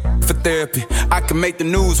use the for therapy. I can make the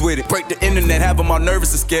news with it. Break the internet, have them all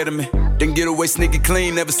nervous and scared of me. Then get away sneaky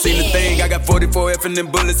clean, never seen a thing. I got 44 F and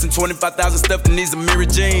them bullets and 25,000 stuffed in these Amiri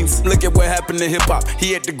jeans. Look at what happened to hip hop.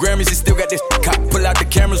 He at the Grammys, he still got this cop. Pull out the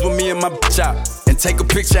cameras with me and my bitch out. And take a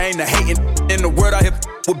picture, ain't a hating in the world out here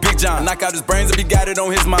with Big John. Knock out his brains if he got it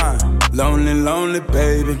on his mind. Lonely, lonely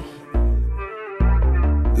baby.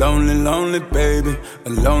 Lonely, lonely baby, a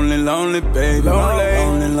lonely, lonely baby,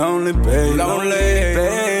 lonely, lonely baby, lonely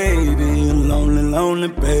baby, a lonely, lonely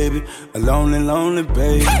baby, a lonely, lonely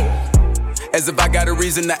baby. As if I got a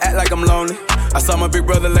reason to act like I'm lonely. I saw my big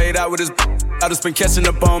brother laid out with his I just been catching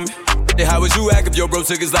up on me. Yeah, how would you act if your bro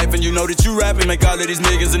took his life and you know that you rapping? Make all of these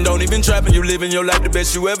niggas and don't even trapping. You living your life the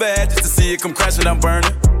best you ever had just to see it come crashing down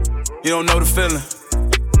burning. You don't know the feeling.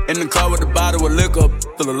 In the car with a bottle of liquor,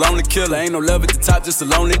 feel a lonely killer. Ain't no love at the top, just a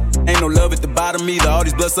lonely. Ain't no love at the bottom either. All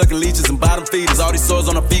these blood-sucking leeches and bottom feeders. All these sores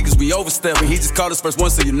on our feet cause we overstepping. He just caught us first one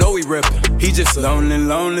so you know he reppin'. He just a lonely,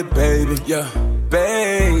 lonely baby, yeah,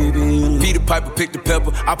 baby. Peter Piper picked the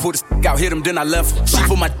pepper. I pulled the stick out, hit him, then I left her. She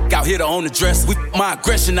put my dick out, hit her on the dress. We my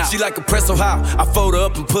aggression out. She like a presso how I fold her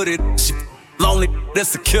up and put it. She lonely,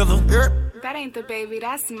 that's a killer. That ain't the baby,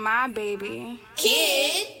 that's my baby.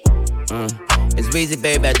 Kid. It's easy,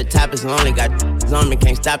 baby, at the top it's lonely. Got on me,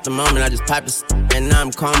 can't stop the moment. I just pop the and now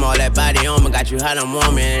I'm calm. All that body on me, got you hot, I'm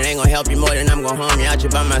warm. And it ain't gonna help you more than I'm gonna harm you. Out you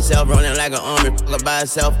by myself, rolling like an army. Fuck by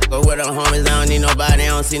herself, go with her homies. I don't need nobody, I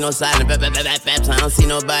don't see no sign. I don't see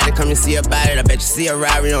nobody, come to see about it. I bet you see a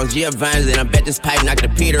Rari on Giovanni's. And I bet this pipe knock the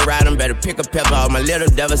Peter out. I'm better pick a pepper. All my little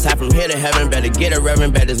devils high from here to heaven. Better get a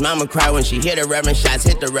reverend, bet his mama cry when she hit a reverend. Shots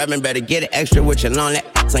hit the reverend, better get it extra with your lonely.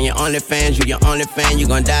 On your only fans, you your only fan. You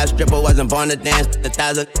gon' die a stripper, wasn't born to dance.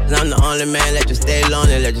 1,000, I'm the only man. Let you stay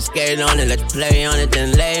lonely, let you skate on it, let you play on it,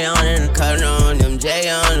 then lay on it and cut on them J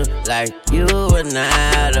on it. Like you were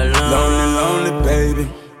not alone. Lonely, lonely baby.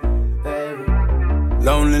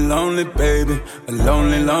 Lonely, lonely baby. A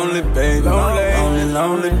lonely, lonely baby. Lonely,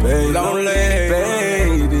 lonely baby. Lonely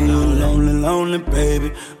baby. A lonely, lonely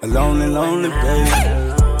baby. A lonely, lonely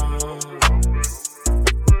baby.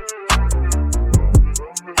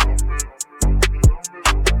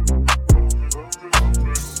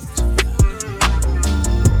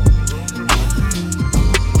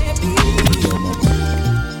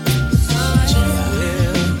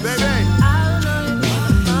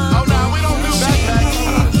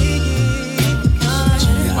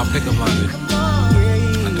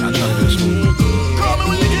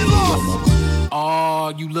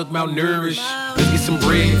 You look malnourished. Let's get some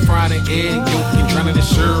bread, fried an egg, yolk and drown it in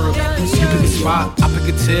syrup. You pick a spot, I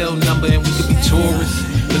pick a tail number, and we could be tourists.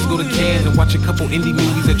 Let's go to Cannes and watch a couple indie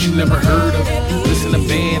movies that you never heard of. Listen to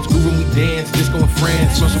bands, grooving we dance, disco in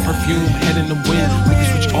France, smell some perfume, head in the wind. We can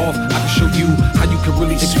switch off, I can show you how you can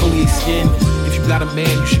really exfoliate skin. If you got a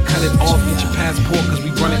man, you should cut it off. Get your passport, cause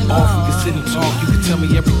we run it off. We can sit and talk, you can tell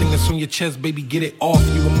me everything that's on your chest, baby, get it off.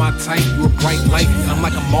 You are my type, you a bright light, and I'm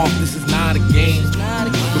like a moth, this is not a game.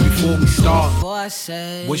 But before we start,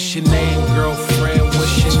 what's your name, girlfriend,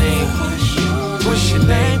 what's your name? What's your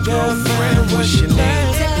name, girlfriend, what's your name?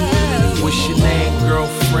 What's your name,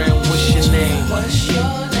 girlfriend, what's your name?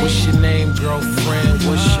 What's your name, girlfriend,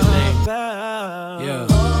 what's your name? Yeah.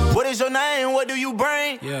 What is your name, what do you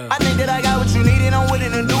bring? Yeah. I think that I got what you need and I'm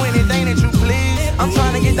willing to do anything that you please. I'm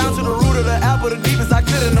trying to get down to the root of the apple, the deepest I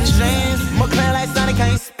could in them jeans. McLaren like Sonic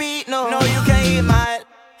can't speak, no. No, you can't hit my,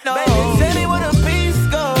 no. Baby, tell me where the peace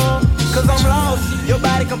go, cause I'm lost. Your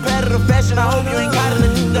body competitive fashion, I hope you ain't got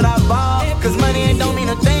it that I bought. Cause money ain't don't mean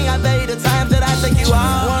a thing, I bet you the times that I take you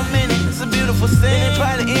out. 1 minute, it's a beautiful scene, it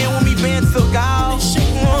probably end when me being took out.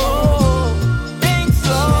 Whoa, think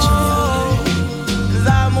so, cause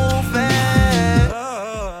I move fast.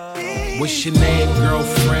 What's your name,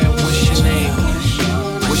 girlfriend, what's your name?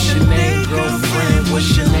 What's your name, girlfriend,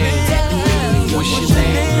 what's your name? What's your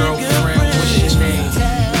name, girlfriend, what's your name?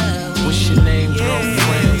 What's your name,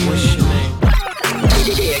 girlfriend, what's your name?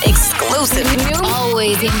 Exclusive.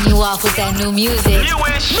 Always hitting you off with that new music.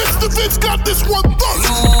 Mr. Vince got this one first.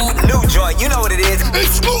 New joint, you know what it is.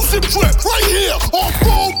 Exclusive trip right here on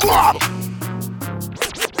Full Throttle.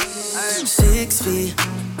 6 feet,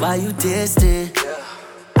 why you distant?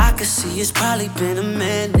 I can see it's probably been a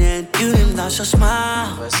minute. You didn't lost your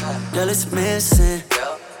smile, girl, it's missing.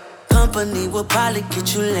 Company will probably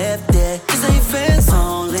get you left there. This ain't fans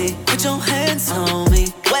only, put your hands on me.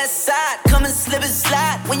 West side, come and slip and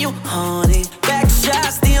slide when you horny. Back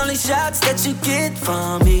shots, the only shots that you get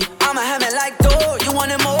from me. I'ma have it like door, you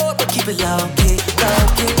want it more, but keep it low key, low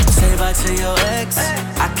key. Say bye to your ex,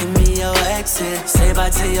 I can be your exit. Say bye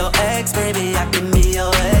to your ex, baby, I can be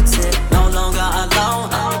your exit. No longer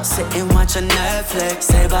alone, sit and watch a Netflix.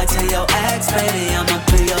 Say bye to your ex, baby, I'ma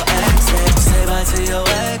be your exit. Say bye to your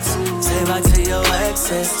ex, say bye to your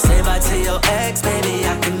exes. Say bye to your ex, baby,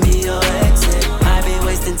 I can be your exit. I be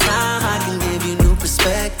wasting time, I can give you new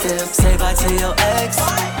perspective. Say bye to your ex,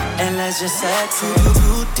 and let's just exit.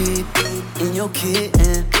 Too deep in your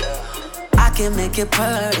kitten, I can make it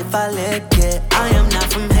purr if I lick it. I am not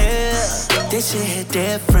from here, this shit hit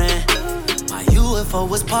different. My UFO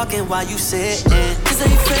was parking while you sitting. Cause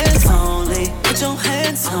they friends only, put your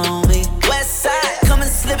hands on me. West side, come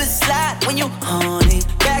and slip and slide when you horny.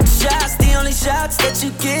 Back shots, the only shots that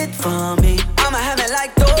you get from me. I'ma have it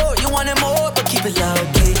like door, you want it more, but keep it low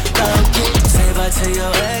key, low key. Say bye to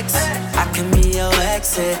your ex, I can be your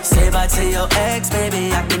exit. Say bye to your ex,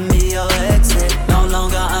 baby, I can be your exit. No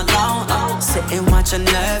longer alone, sit and watch a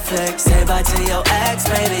Netflix. Say bye to your ex,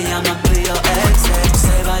 baby, I'ma be your exit.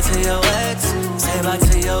 Say bye to your ex, say bye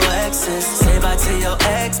to your exes. Say bye to your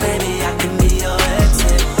ex, baby, I can be your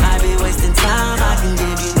exit. I be wasting time, I can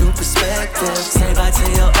give you new perspective. Say bye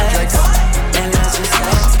to your ex, and let's just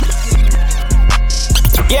exit.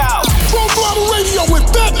 Yo, Full Throttle Radio with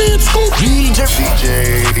Fatman, Scoop, DJ,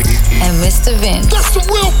 and Mr. Vince. That's the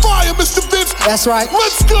real fire, Mr. Vince. That's right.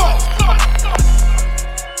 Let's go.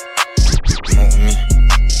 Smoke me.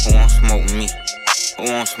 Who won't smoke me? Who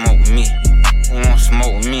won't smoke me? Who won't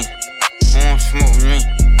smoke me? Who won't smoke me?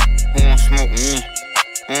 Who won't smoke me?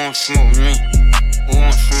 Who won't smoke me? Who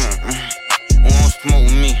won't smoke me? Who won't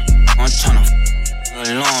smoke me? I'm tryna f***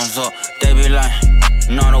 lungs up. They be like,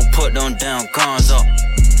 no, don't put them damn guns up.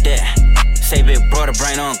 That say big brother,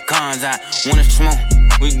 bring them guns out. Wanna smoke,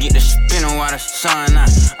 we get the spinning while the sun out.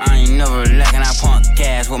 I ain't never lacking, I pump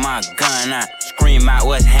gas with my gun out. Scream out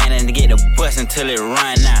what's happening to get the bus until it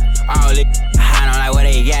run out. All it high on like where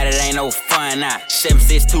they got it, ain't no fun out.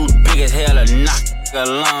 762 big as hell, to knock the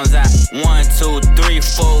lungs out. 1, 2, 3,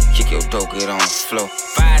 4, kick your dope, get on the floor.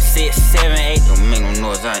 5, 6, 7, 8, don't make no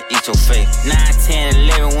noise, I'll eat your face. 9, 10,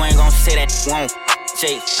 11, we ain't gon' say that won't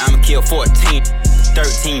chase. I'ma kill 14,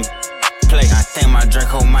 13, play. I think my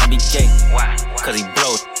Draco might be gay. Why? Cause he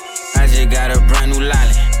blow. I just got a brand new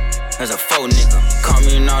lolly. There's a faux nigga. Call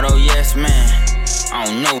me an auto, yes man. I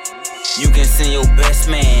don't know. You can send your best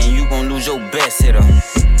man, you gon' lose your best hitter.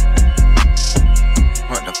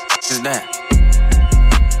 What the f is that?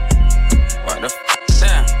 What the f is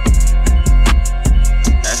that?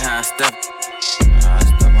 That's how I step.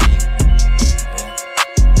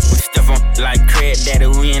 Like Craig Daddy,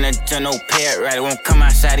 we in a general pet rally. Won't come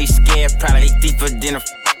outside, he's scared. Probably deeper than a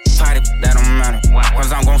party. That don't matter.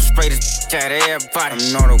 Cause I'm gon' spray this out of everybody.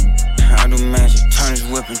 I'm not I do magic. Turn his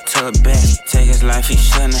whip into a bag. Take his life, he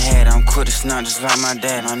shouldn't have had. I'm quit, it's not just like my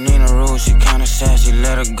dad. I need a rule, she kinda sad. She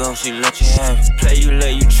let her go, she let you have it. Play you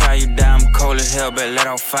late, you try, you die. I'm cold as hell, but let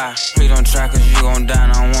off fire. Please don't try, cause you gon' die.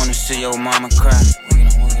 And I don't wanna see your mama cry.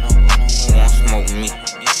 Who won't smoke me?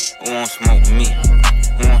 Who won't smoke me?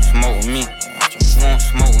 Who won't smoke me? Who won't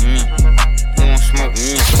smoke me? Who won't smoke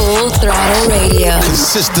me? Full Throttle Radio.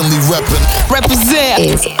 Consistently represent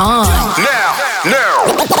is on. Now,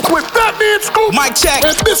 with Fatman, Scoop, Mike check,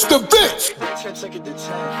 and Mr. Vince.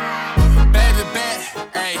 Baby bet,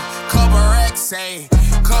 ayy, couple racks, ayy,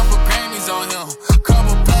 couple Grammys on him,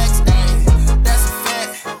 couple plaques, ayy, that's a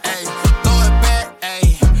fact, ayy, throw it back,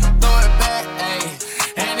 ayy, throw it back, ayy,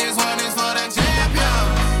 and this one is for the champion.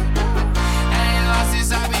 I ain't lost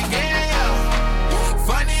since I began, yo.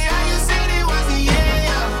 Funny how you said it was the year,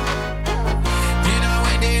 yo. You know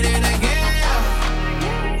we did it again, yo.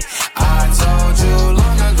 I told you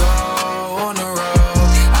long ago on the road,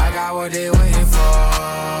 I got what they waiting for.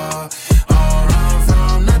 Don't run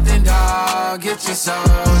from nothing, dog. Get your soul,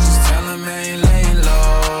 just tell them I ain't laying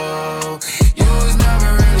low. You was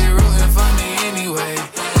never really rooting for me anyway.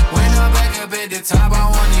 When I'm back up at the top, I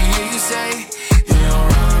wanna hear you say, you don't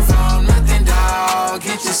run from nothing, dog.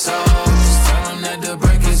 Get your soul, just tell them that the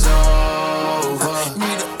break is over.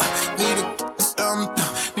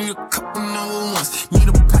 Need a couple number ones. Need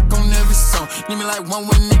a pack on every song. Need me like one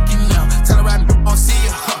with Nicki now. Tell her I don't see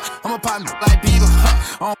you, I'm a partner like Bieber,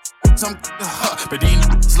 I don't some, but these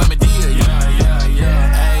niggas let me deal,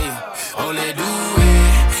 yeah, ayy. Oh, let do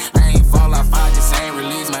it. I ain't fall off, I just ain't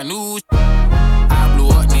release my new shit. I blew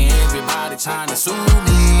up, and everybody trying to sue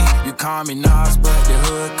me. You call me Nas, but the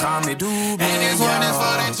hood call me Doobie. And this one is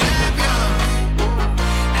for the champion.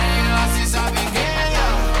 I ain't lost since I began, yo.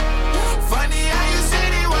 Funny how you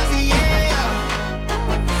said it was the year, yo.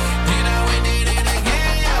 You know we did it again.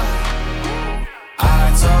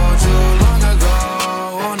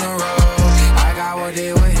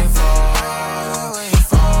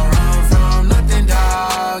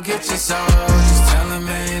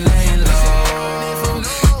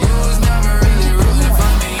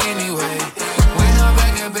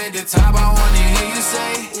 wanna hear you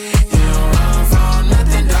say, you don't run from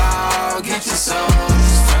nothing, dog. Get your soul.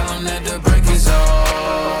 Just tell them that the break is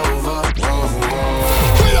over.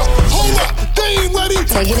 Wait up, hold up, they ain't ready.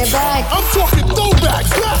 Taking it back. I'm talking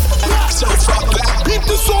throwbacks. Keep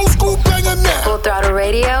this old school banger now. Full Throttle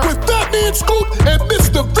Radio. With Fatman Scoop and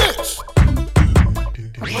Mr. Vince.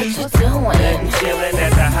 What you doing? Chillin'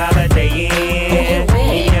 at the Holiday Inn.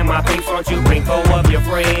 Me and my people, won't you bring 4 of your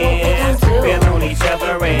friends? Feel on each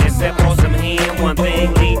other and sip on some hen. One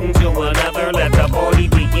thing leading to another, let the party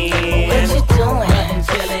begin. What you doing?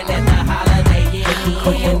 Chillin' at the Holiday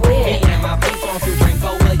Inn. Me and my people, won't you bring 4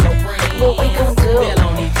 of your friends? What we gon' do? Feel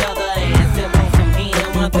on each other and sip on some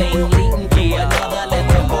hen. One thing leading to another, let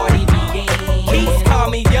the party begin. Keith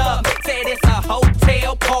called me up, said it's a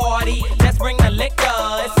hotel party. Let's bring the liquor.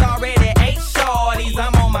 It's already 8 shorties.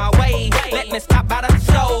 I'm on my way. Let me stop by the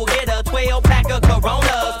show. Get a 12-pack of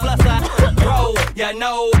Coronas plus a bro. You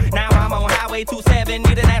know, now I'm on Highway 27,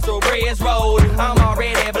 need a Natural Bridge Road. I'm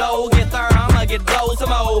already blow. Get there, I'ma get blow some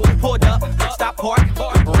more. Pulled up, stop park,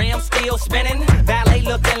 rim still spinning. Valet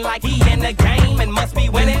looking like he in the game and must be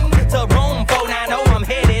winning. To room 490, I'm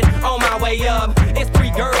headed on my way up. It's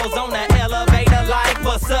 3 girls on the elevator like,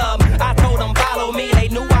 what's up? I told them follow me, they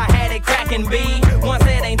knew I had it cracking B. One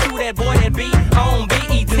said ain't true, that boy that be on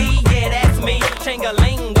BET. Yeah, that's me.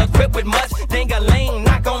 Ching-a-ling, equipped with much ding-a-ling.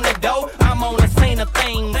 Knock on the door, I'm on the scene of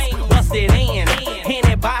things. Busted in,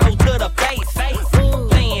 Henny bottle to the face.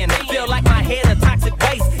 Thin, feel like my head a toxic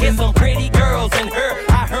waste. Here's some pretty girls in her,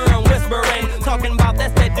 I heard them whispering. Talking about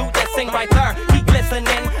that's that dude that sing right there. He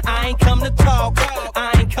glistening, I ain't come to talk,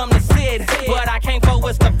 I ain't come to sit. What I came for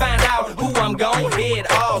was to find out who I'm gon' hit.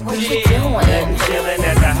 Oh, shit. Chillin'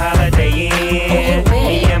 at the Holiday Inn.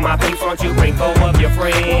 Me and my people, won't you bring 4 of your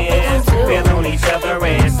friends? Feel on each other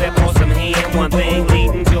and sip on some hen. One thing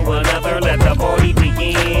leading to another, let the party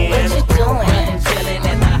begin. What you doing? Chillin'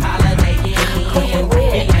 at the Holiday Inn.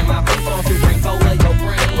 Me and my people, won't you bring 4 of your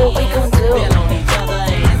friends? What we gon' do? Feel on each other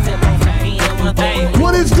and sip on some hen. One thing.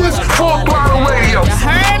 What is this? Full Throttle Radio. You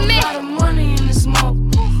heard me? A lot of money in the smoke.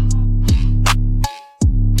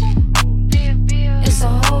 It's a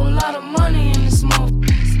whole lot of money in the smoke.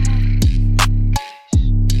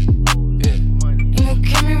 Ain't gon'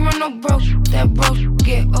 keep me run no broke. That broke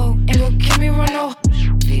get old. Ain't gon' keep me run no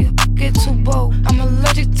get too bold. I'm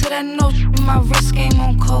allergic to that note. My wrist game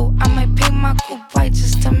on cold. I might paint my coupe white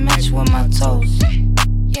just to match with my toes.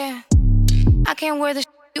 Yeah, I can't wear the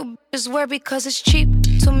you bitches wear because it's cheap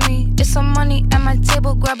to me. It's some money at my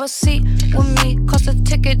table, grab a seat with me. Cost a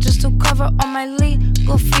ticket just to cover all my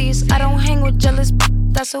legal fees. I don't hang with jealous,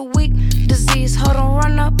 that's a weak disease. Hold on,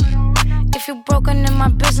 run up. If you broken in my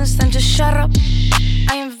business, then just shut up.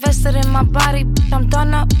 I invested in my body, I'm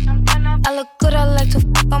done up. I look good, I like to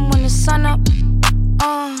I'm when the sun up.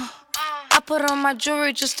 I put on my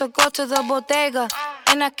jewelry just to go to the bodega.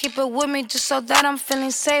 And I keep it with me just so that I'm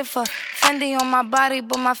feeling safer. Fendi on my body,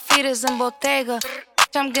 but my feet is in Bottega.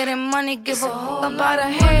 I'm getting money, give a fuck about a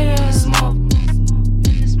haters.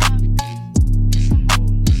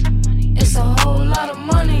 It's a whole lot of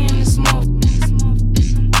money in the smoke.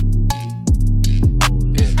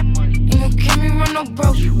 Ain't gon' keep me run no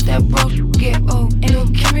broke. That broke get old. Ain't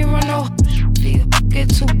gon' keep me run no get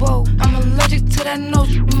too bold. I'm allergic to that note.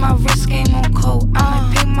 My wrist game on cold. I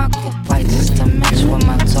might paint my coupe white just to match with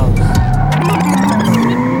my toes.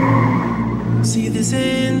 See this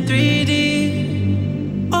in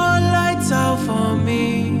 3D. All lights out for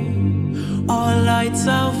me. All lights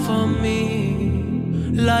out for me.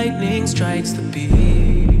 Lightning strikes the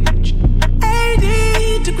beach.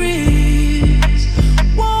 80 degrees.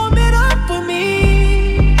 Warm it up for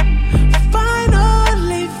me.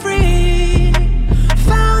 Finally free.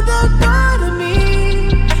 Found the part of me.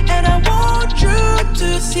 And I want you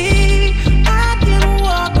to see I can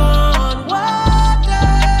walk on water.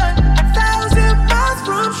 1,000 miles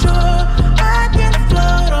from shore. I can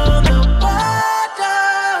float on the water.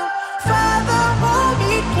 Father, hold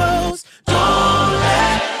me close. Don't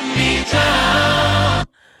let me drown.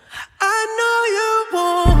 I know you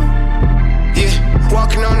won't. Yeah,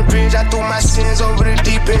 walking on the bridge, I threw my sins over the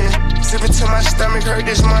deep end. Sipping till my stomach hurt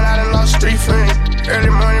this month, I done lost 3 friends. Early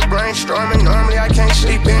morning brainstorming, normally I can't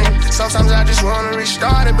sleep in. Sometimes I just wanna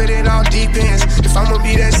restart it, but it all depends. If I'ma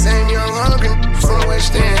be that same young hungry from the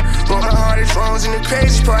West End. But my heart is frozen, the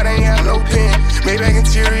crazy part ain't have no pen. Maybach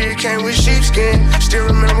interior came with sheepskin. Still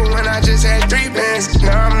remember when I just had 3 bands.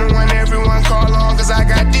 Now I'm the one everyone call on, cause I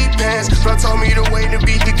got deep pants. Bro told me the way to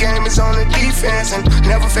beat the game is on the defense. And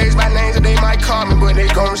never faced by names that they might call me, but they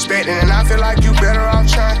gon' respect it. And I feel like you better off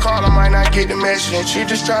trying to call, I might not get the message. And she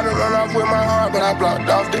just tried to run off with my heart, but I blocked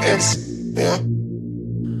off the exit. Yeah.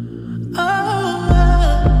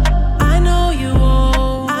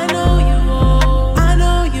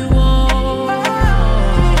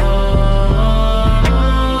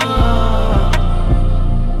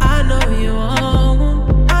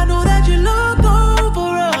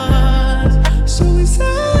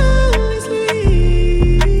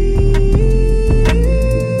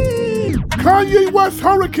 Key West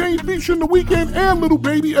Hurricane featuring The Weeknd and Little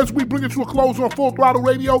Baby as we bring it to a close on Full Throttle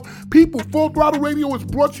Radio. People, Full Throttle Radio is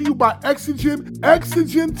brought to you by Exogen.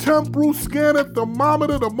 Exogen Temporal Scanner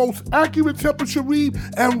Thermometer, the most accurate temperature read.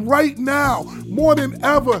 And right now, more than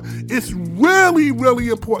ever, it's really, really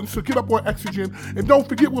important. So get up on Exogen. And don't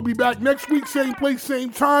forget, we'll be back next week, same place, same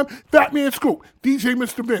time. Fatman Scoop, DJ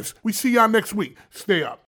Mr. Vince. We see y'all next week. Stay up.